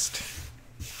test.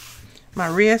 My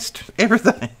wrist,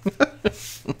 everything.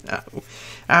 No,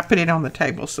 I put it on the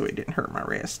table so it didn't hurt my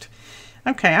wrist.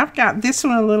 Okay, I've got this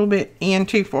one a little bit in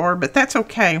too far, but that's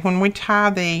okay. When we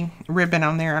tie the ribbon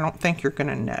on there, I don't think you're going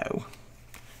to know.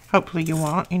 Hopefully you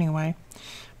won't. Anyway,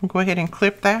 I'll go ahead and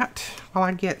clip that while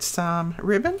I get some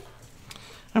ribbon.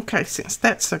 Okay, since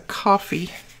that's a coffee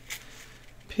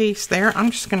piece there, I'm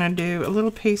just going to do a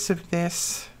little piece of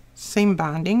this seam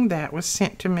binding that was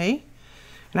sent to me.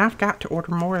 And I've got to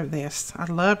order more of this. I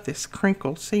love this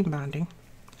crinkle seam binding.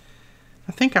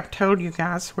 I think I've told you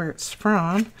guys where it's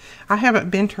from. I haven't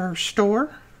been to her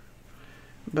store,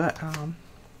 but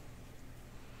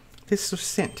this was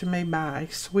sent to me by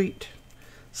a sweet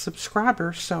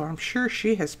subscriber, so I'm sure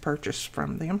she has purchased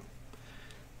from them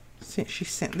since she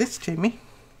sent this to me.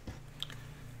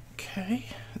 Okay,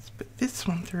 let's put this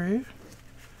one through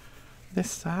this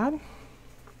side.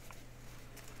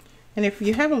 And if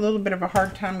you have a little bit of a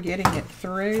hard time getting it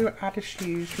through, I just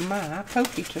use my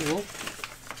pokey tool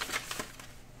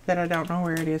that I don't know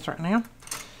where it is right now.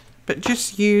 But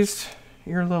just use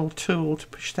your little tool to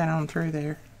push that on through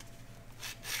there.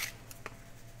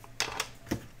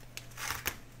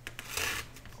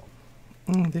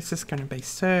 This is going to be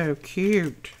so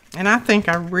cute. And I think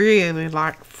I really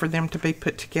like for them to be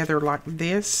put together like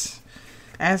this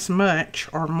as much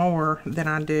or more than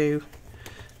I do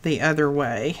the other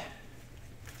way.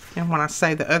 And when I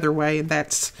say the other way,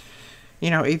 that's, you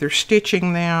know, either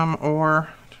stitching them or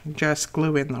just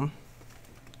gluing them.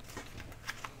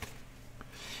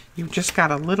 You've just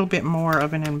got a little bit more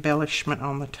of an embellishment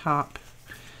on the top.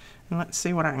 And let's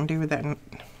see what I can do with that.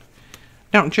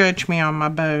 Don't judge me on my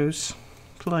bows,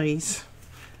 please.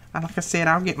 Like I said,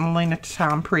 I'll get Melina to tie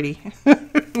them pretty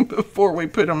before we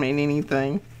put them in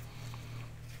anything.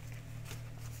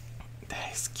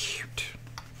 That is cute.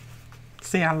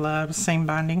 See, I love seam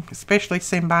binding, especially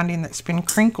seam binding that's been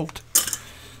crinkled.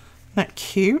 Isn't that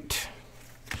cute?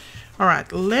 All right,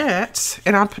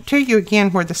 and I'll tell you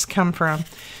again where this comes from.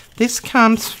 This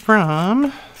comes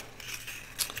from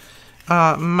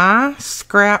My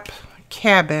Scrap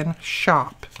Cabin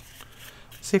Shop.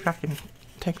 Let's see if I can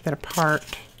take that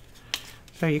apart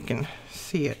so you can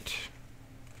see it.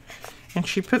 And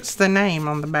she puts the name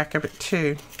on the back of it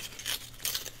too.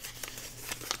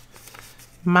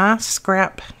 My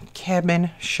Scrap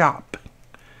Cabin Shop.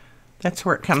 That's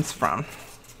where it comes from.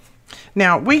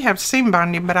 Now, we have seam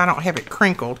binding, but I don't have it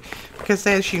crinkled. Because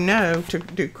as you know, to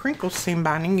do crinkle seam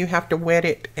binding, you have to wet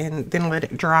it and then let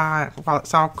it dry while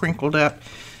it's all crinkled up.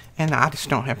 And I just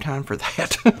don't have time for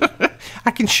that.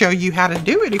 I can show you how to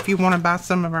do it if you want to buy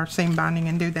some of our seam binding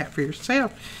and do that for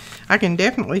yourself. I can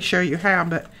definitely show you how,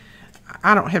 but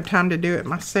I don't have time to do it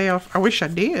myself. I wish I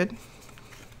did.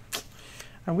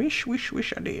 I wish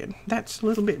I did. That's a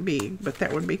little bit big, but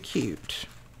that would be cute.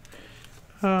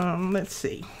 Let's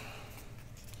see.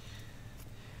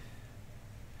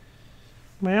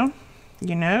 Well,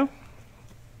 you know,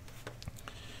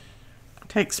 it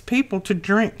takes people to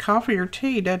drink coffee or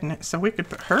tea, doesn't it? So we could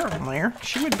put her on there.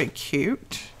 She would be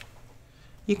cute.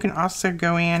 You can also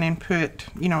go in and put,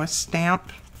 you know, a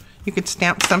stamp. You could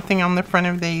stamp something on the front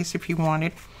of these if you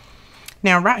wanted.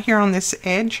 Now, right here on this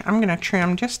edge, I'm going to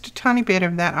trim just a tiny bit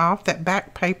of that off. That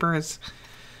back paper is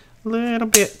a little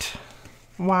bit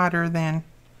wider than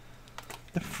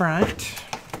the front.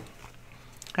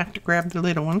 I have to grab the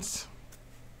little ones.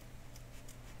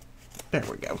 There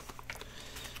we go.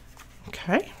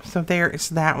 Okay, so there is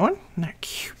that one. Isn't that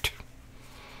cute?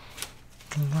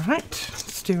 All right,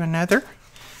 let's do another.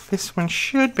 This one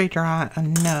should be dry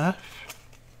enough.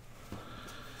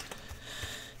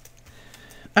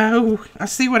 Oh, I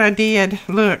see what I did.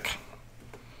 Look,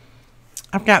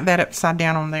 I've got that upside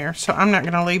down on there, so I'm not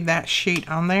going to leave that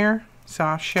sheet on there. So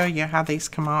I'll show you how these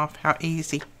come off, how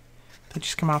easy. They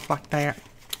just come off like that.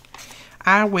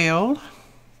 I will...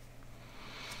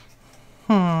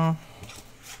 I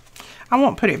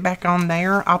won't put it back on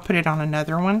there. I'll put it on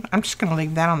another one. I'm just going to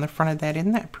leave that on the front of that.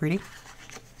 Isn't that pretty?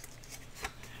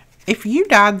 If you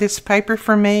dyed this paper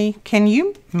for me, can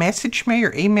you message me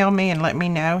or email me and let me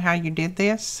know how you did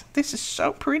this? This is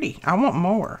so pretty. I want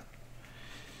more.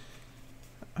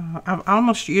 I've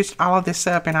almost used all of this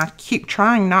up, and I keep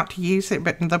trying not to use it,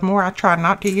 but the more I try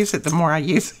not to use it, the more I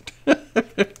use it.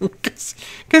 Because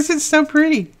it's so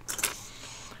pretty.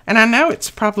 And I know it's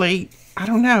probably, I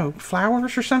don't know,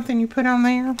 flowers or something you put on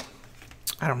there.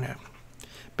 I don't know.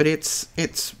 But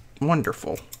it's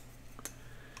wonderful.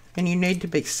 And you need to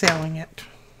be selling it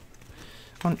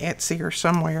on Etsy or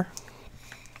somewhere.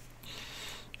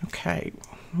 Okay,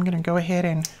 I'm going to go ahead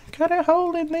and cut a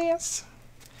hole in this.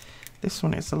 This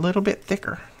one is a little bit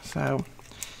thicker, so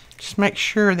just make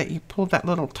sure that you pull that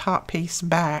little top piece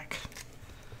back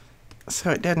so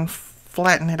it doesn't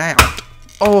flatten it out.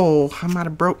 Oh, I might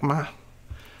have broke my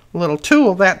little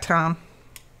tool that time.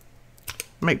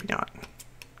 Maybe not.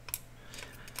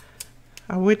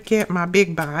 I would get my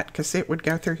big bite because it would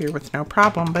go through here with no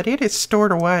problem, but it is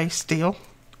stored away still.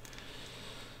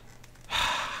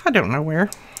 I don't know where.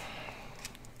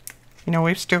 You know,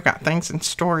 we've still got things in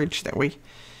storage that we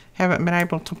haven't been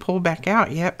able to pull back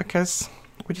out yet because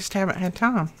we just haven't had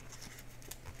time.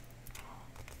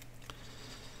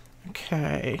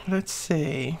 Okay, let's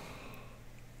see.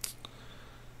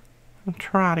 I'll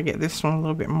try to get this one a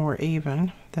little bit more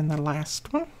even than the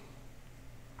last one.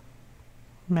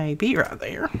 Maybe right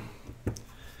there.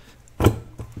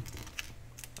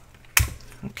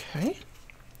 Okay.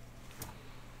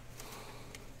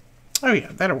 Oh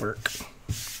yeah, that'll work.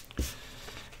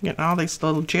 Getting all these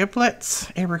little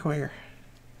giblets everywhere.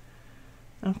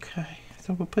 Okay,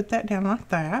 so we'll put that down like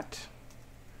that.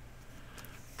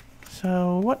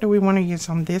 So what do we want to use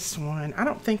on this one? I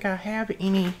don't think I have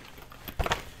any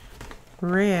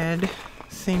red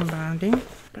seam binding.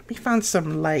 Let me find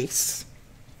some lace.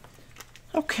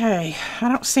 Okay, I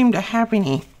don't seem to have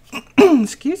any,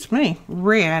 excuse me,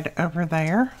 red over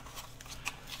there.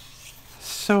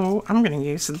 So I'm going to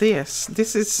use this.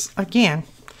 This is, again,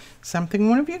 something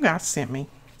one of you guys sent me.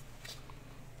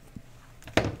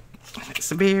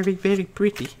 It's very, very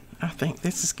pretty. I think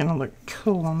this is going to look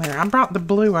cool on there. I brought the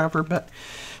blue over, but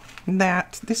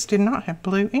this did not have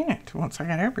blue in it once I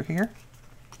got over here.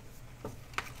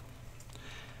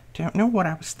 Don't know what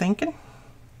I was thinking.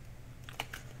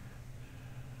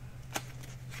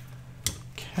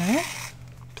 Okay,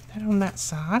 put that on that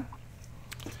side.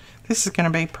 This is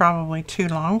going to be probably too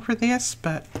long for this,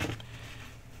 but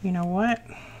you know what?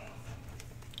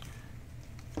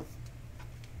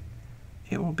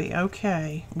 It will be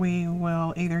okay. We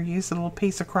will either use a little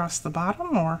piece across the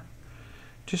bottom or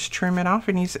just trim it off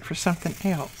and use it for something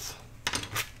else.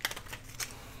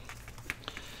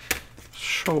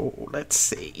 So let's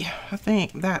see. I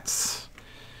think that's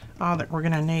all that we're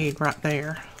going to need right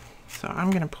there. So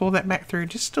I'm going to pull that back through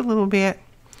just a little bit,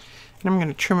 and I'm going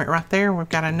to trim it right there. We've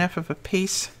got enough of a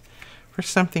piece for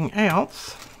something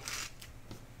else.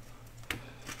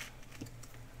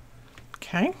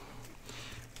 Okay.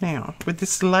 Now, with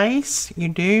this lace, you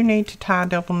do need to tie a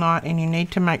double knot, and you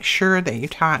need to make sure that you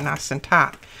tie it nice and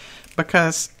tight,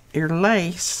 because your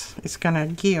lace is going to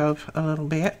give a little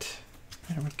bit.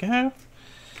 There we go.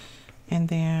 And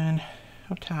then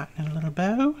I'll tighten a little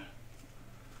bow.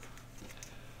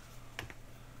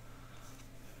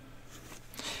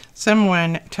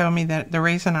 Someone told me that the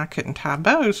reason I couldn't tie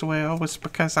bows well was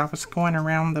because I was going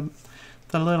around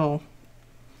the little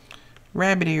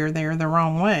rabbit ear there the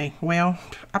wrong way. Well,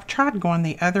 I've tried going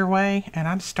the other way and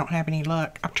I just don't have any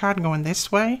luck. I've tried going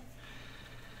this way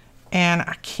and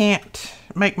I can't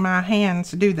make my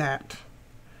hands do that.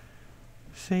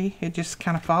 See, it just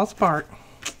kind of falls apart.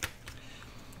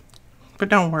 But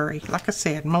don't worry, like I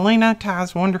said, Melina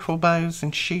ties wonderful bows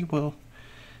and she will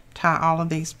tie all of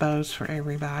these bows for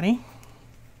everybody.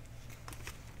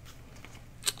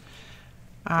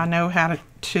 I know how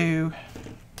to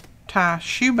tie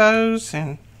shoe bows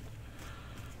and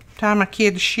tie my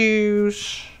kids'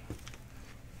 shoes,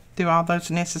 do all those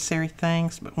necessary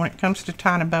things, but when it comes to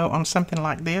tying a bow on something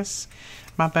like this,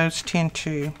 my bows tend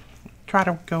to try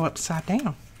to go upside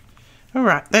down.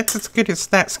 Alright, that's as good as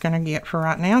that's going to get for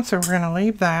right now, so we're going to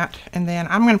leave that, and then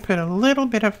I'm going to put a little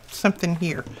bit of something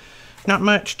here. Not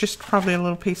much, just probably a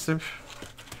little piece of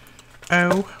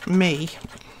SWME.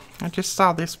 I just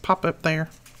saw this pop up there.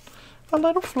 A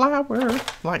little flower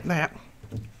like that.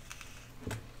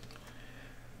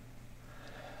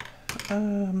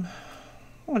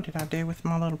 What did I do with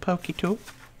my little pokey tool?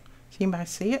 Does anybody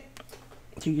see it?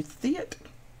 Do you see it?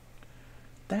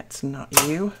 That's not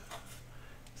you.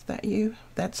 Is that you?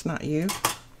 That's not you.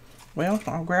 Well,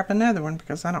 I'll grab another one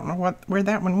because I don't know where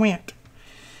that one went.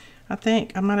 I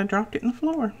think I might have dropped it in the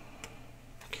floor.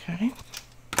 Okay.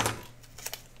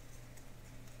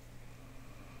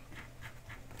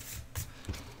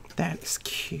 That is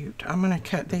cute. I'm going to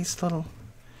cut these little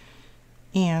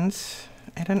ends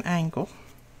at an angle.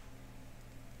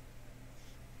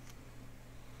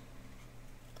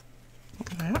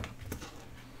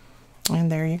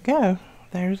 And there you go.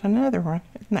 There's another one.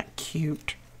 Isn't that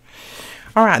cute?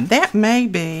 All right, that may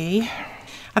be,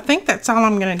 I think that's all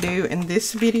I'm going to do in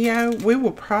this video. We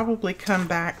will probably come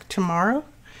back tomorrow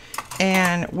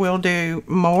and we'll do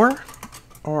more,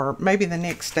 or maybe the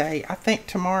next day. I think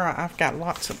tomorrow I've got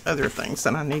lots of other things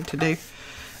that I need to do.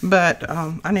 But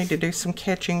I need to do some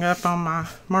catching up on my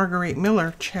Marguerite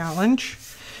Miller challenge.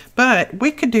 But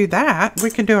we could do that.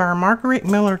 We could do our Marguerite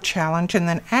Miller challenge, and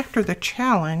then after the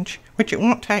challenge, which it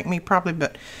won't take me probably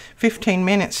but 15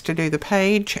 minutes to do the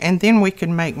page, and then we could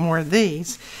make more of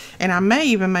these. And I may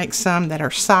even make some that are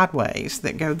sideways,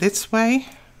 that go this way,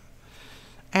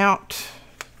 out.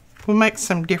 We'll make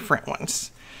some different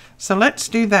ones. So let's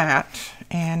do that.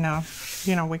 And,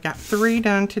 you know, we got 3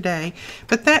 done today.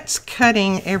 But that's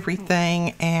cutting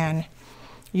everything and,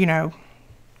 you know,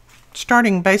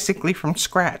 starting basically from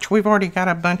scratch. We've already got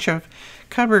a bunch of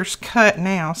covers cut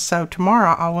now, so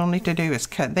tomorrow all we'll need to do is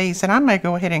cut these. And I may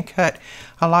go ahead and cut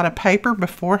a lot of paper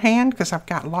beforehand because I've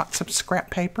got lots of scrap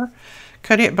paper.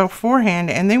 Cut it beforehand,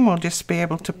 and then we'll just be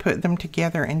able to put them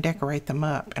together and decorate them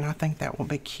up, and I think that will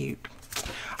be cute.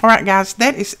 Alright guys,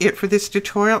 that is it for this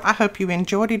tutorial. I hope you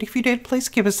enjoyed it. If you did, please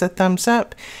give us a thumbs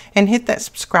up and hit that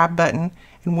subscribe button,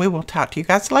 and we will talk to you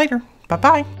guys later.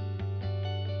 Bye-bye.